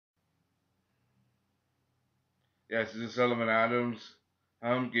Yes, this is Sullivan Adams.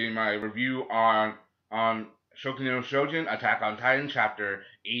 I'm getting my review on Shoku no Shojin Attack on Titan chapter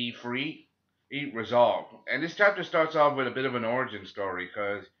 83, Resolve. And this chapter starts off with a bit of an origin story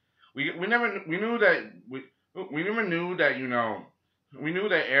because we never we knew that we never knew that we knew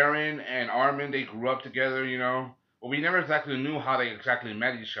that Eren and Armin they grew up together, but we never exactly knew how they exactly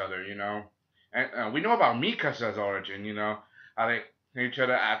met each other, And we know about Mikasa's origin, how they met each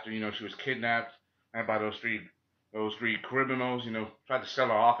other after she was kidnapped and by those three criminals, tried to sell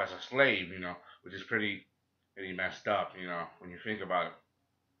her off as a slave, which is pretty messed up, when you think about it.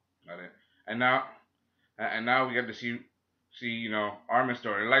 And now, and now we get to see, Armin's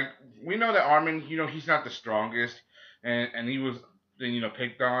story. Like we know that Armin, he's not the strongest, and he was then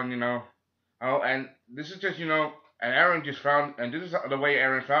picked on, Oh, and this is just, and Aaron just found, and this is the way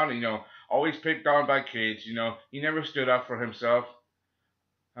Aaron found it, always picked on by kids, he never stood up for himself.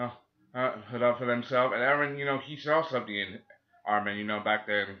 uh, Put up for themselves. And Aaron, he saw something in Armin, back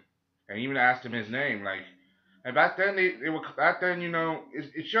then, and he even asked him his name. Like, and back then they were back then,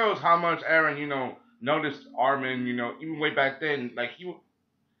 it shows how much Aaron, noticed Armin, even way back then, like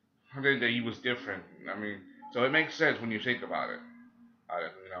that he was different. I mean, so it makes sense when you think about it.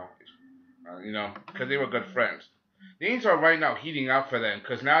 Because they were good friends. Things are right now heating up for them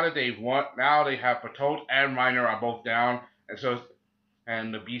because now that they've won, now they have Patold and Reiner are both down, and so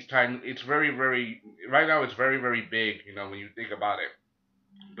and the Beast Titan. It's very right now. It's very big. When you think about it.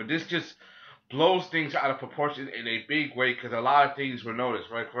 But this just blows things out of proportion in a big way because a lot of things were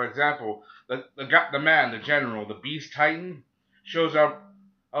noticed. Right. For example, the man, the general, the Beast Titan, shows up.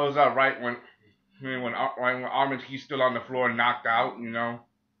 Shows up right when Armin's he's still on the floor, knocked out.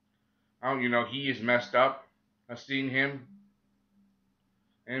 He is messed up. I've seen him.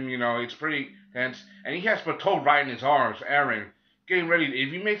 And it's pretty tense. And he has Patold right in his arms, Aaron, getting ready.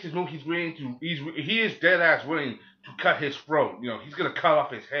 If he makes his move, he's willing to. He is dead ass willing to cut his throat. He's gonna cut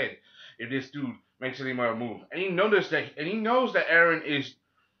off his head if this dude makes any more move. And he knows that Aaron is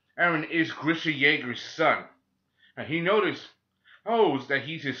Grisha Yeager's son, and he knows that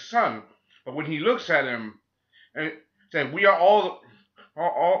he's his son. But when he looks at him and said, "We are all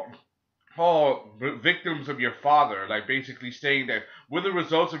victims of your father," like basically saying that we're the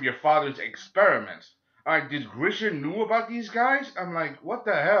results of your father's experiments. Did Grisha knew about these guys? I'm like, what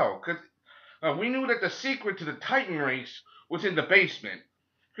the hell? Because we knew that the secret to the Titan race was in the basement.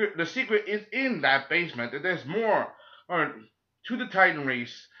 The secret is in that basement. That there's more to the Titan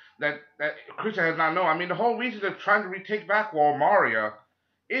race that Grisha has not known. I mean, the whole reason they're trying to retake back Walmaria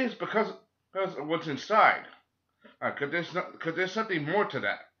is because of what's inside. Because there's something more to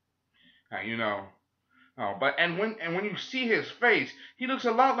that. You know. But when you see his face, he looks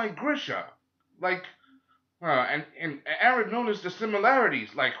a lot like Grisha. Like, and Aaron noticed the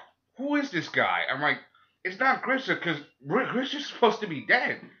similarities. Like, who is this guy? I'm like, it's not Grisha because Grisha's supposed to be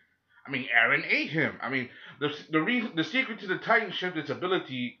dead. I mean, Aaron ate him. I mean, the secret to the Titan shift, its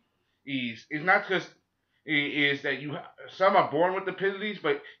ability is not just is that some are born with abilities,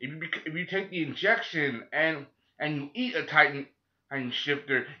 but if you take the injection and you eat a Titan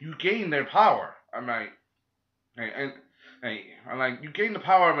shifter, you gain their power. I'm like, I'm like, you gain the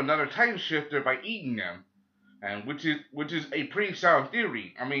power of another Titan shifter by eating them, and which is a pretty sound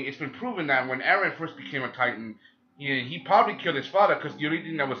theory. I mean, it's been proven that when Aaron first became a Titan, he probably killed his father because the only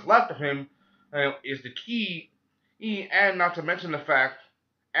thing that was left of him is the key, and not to mention the fact,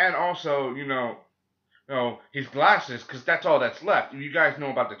 and also his glasses, because that's all that's left. If you guys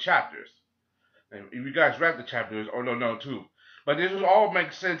know about the chapters, if you guys read the chapters, or don't know too. But this all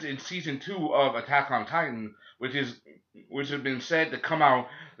makes sense in season 2 of Attack on Titan, which has been said to come out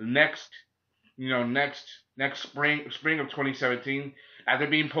next spring of 2017, after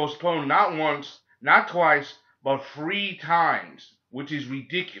being postponed not once, not twice, but 3 times, which is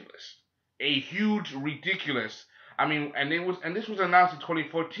ridiculous, a huge ridiculous. I mean, and this was announced in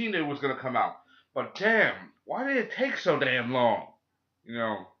 2014 that it was gonna come out, but damn, why did it take so damn long?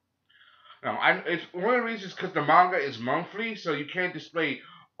 It's one of the reasons because the manga is monthly, so you can't display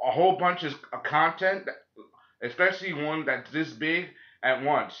a whole bunch of content, especially one that's this big at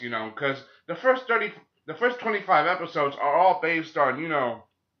once. Because the first 25 episodes are all based on,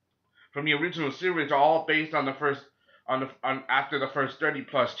 from the original series, are all based on after the first 30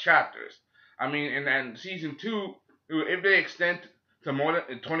 plus chapters. I mean, and then season 2, if they extend to more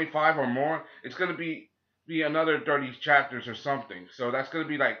than 25 or more, it's gonna be another 30 chapters or something. So that's gonna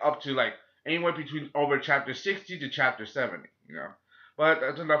be like up to like anywhere between over chapter 60 to chapter 70, But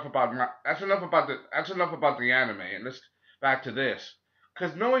that's enough about the anime, and let's back to this.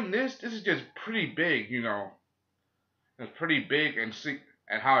 Cause knowing this is just pretty big, It's pretty big, and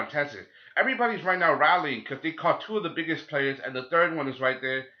and how intense it is. Everybody's right now rallying because they caught two of the biggest players, and the third one is right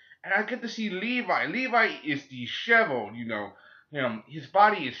there. And I get to see Levi. Levi is disheveled, you know. His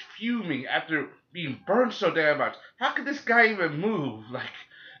body is fuming after being burned so damn much. How could this guy even move? Like,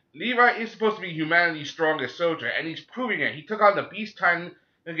 Levi is supposed to be humanity's strongest soldier, and he's proving it. He took on the Beast Titan,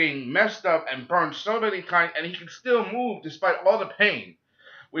 getting messed up and burned so many times, and he can still move despite all the pain,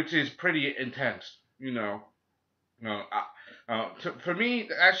 which is pretty intense, you know. For me,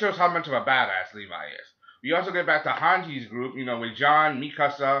 that shows how much of a badass Levi is. We also get back to Hanji's group, you know, with John,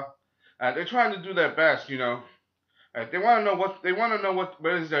 Mikasa. They're trying to do their best, you know. They want to know what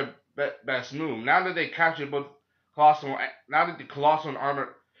is their best move. Now that they captured both colossal, now that the colossal and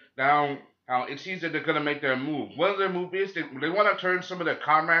armor down, it seems that they're gonna make their move. What their move is, they want to turn some of their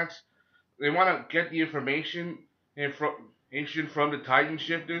comrades. They want to get the information from the Titan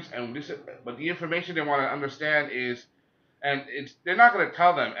shifters, but the information they want to understand is, and they're not going to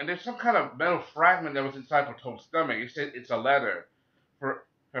tell them. And there's some kind of metal fragment that was inside Pato's stomach. It said it's a letter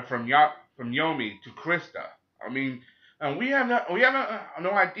from Yomi to Krista. I mean, and we have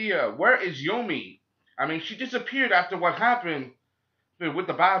no idea where is Yomi. I mean, she disappeared after what happened with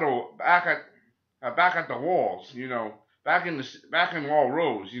the battle back at the walls. You know, back in Wall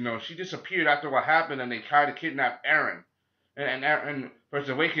Rose. You know, she disappeared after what happened, and they tried to kidnap Eren. And first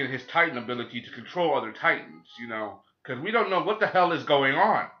awaken his Titan ability to control other Titans, you know, because we don't know what the hell is going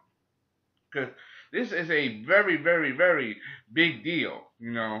on. Because this is a very, very, very big deal,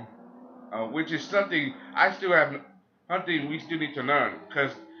 you know, which is something we still need to learn.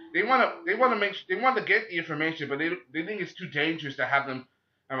 Because they want to get the information, but they think it's too dangerous to have them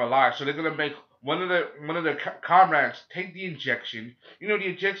alive. So they're gonna make one of their comrades take the injection. You know, the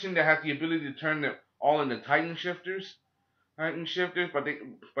injection that has the ability to turn them all into Titan shifters. But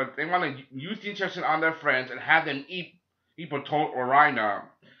they want to use the injection on their friends and have them eat Potot or Rhina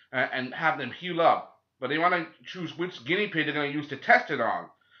and have them heal up. But they want to choose which guinea pig they're going to use to test it on,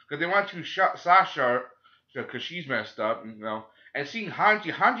 because they want to shoot Sasha because she's messed up, you know. And seeing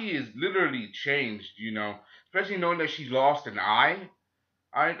Hanji is literally changed, you know, especially knowing that she's lost an eye,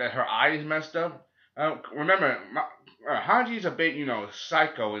 that her eye is messed up. Remember, Hanji is a bit, you know,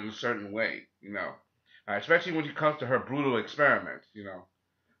 psycho in a certain way, you know. Especially when it comes to her brutal experiments, you know.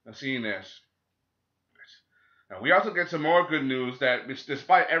 Seeing this. We also get some more good news that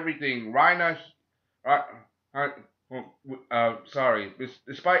despite everything,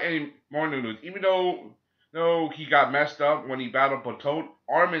 despite any more news, even though he got messed up when he battled Potot,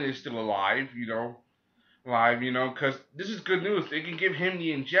 Armin is still alive, you know. Because this is good news. They can give him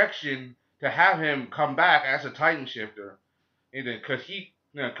the injection to have him come back as a Titan shifter. Because if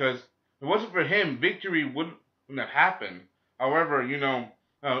it wasn't for him, victory wouldn't have happened. However, you know,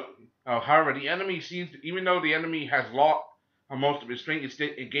 the enemy even though the enemy has lost most of his strength,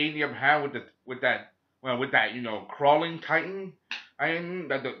 it gained the upper hand with that you know, crawling Titan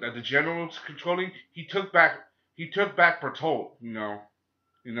that the general's controlling. He took back Bertolt,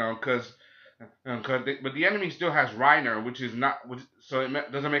 but the enemy still has Reiner, so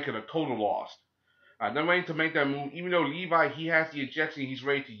it doesn't make it a total loss. They're waiting to make that move. Even though Levi, he has the ejection, he's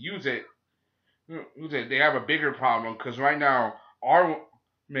ready to use it. They have a bigger problem because right now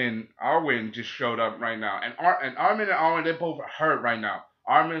Arwen just showed up right now, and Armin and Arwen, they're both hurt right now.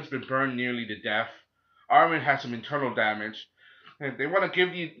 Armin's been burned nearly to death. Armin has some internal damage. And they want to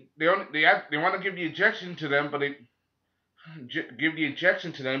give the ejection to them,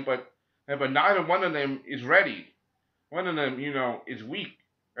 but but neither one of them is ready. One of them, you know, is weak.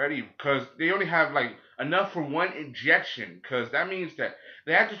 Ready, because they only have like enough for one injection, because that means that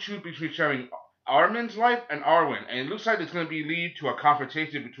they have to choose between sharing Armin's life and Arwen, and it looks like it's going to lead to a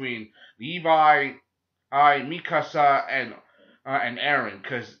confrontation between Levi, Mikasa, and Eren,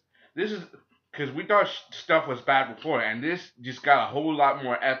 because we thought stuff was bad before, and this just got a whole lot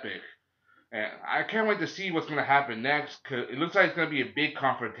more epic, and I can't wait to see what's going to happen next, because it looks like it's going to be a big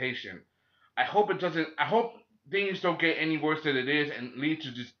confrontation. I hope things don't get any worse than it is and lead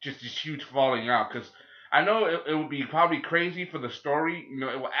to just this huge falling out, because I know it would be probably crazy for the story, you know,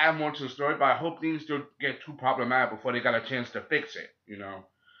 it will add more to the story, but I hope things don't get too problematic before they got a chance to fix it, you know.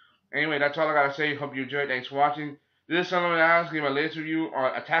 Anyway, that's all I gotta say. Hope you enjoyed. Thanks for watching. This is Sellavin Adams giving a latest review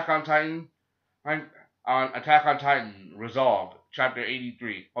on Attack on Titan, Resolved, Chapter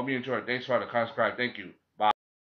 83. Hope you enjoyed. Thanks for the subscribe. Thank you.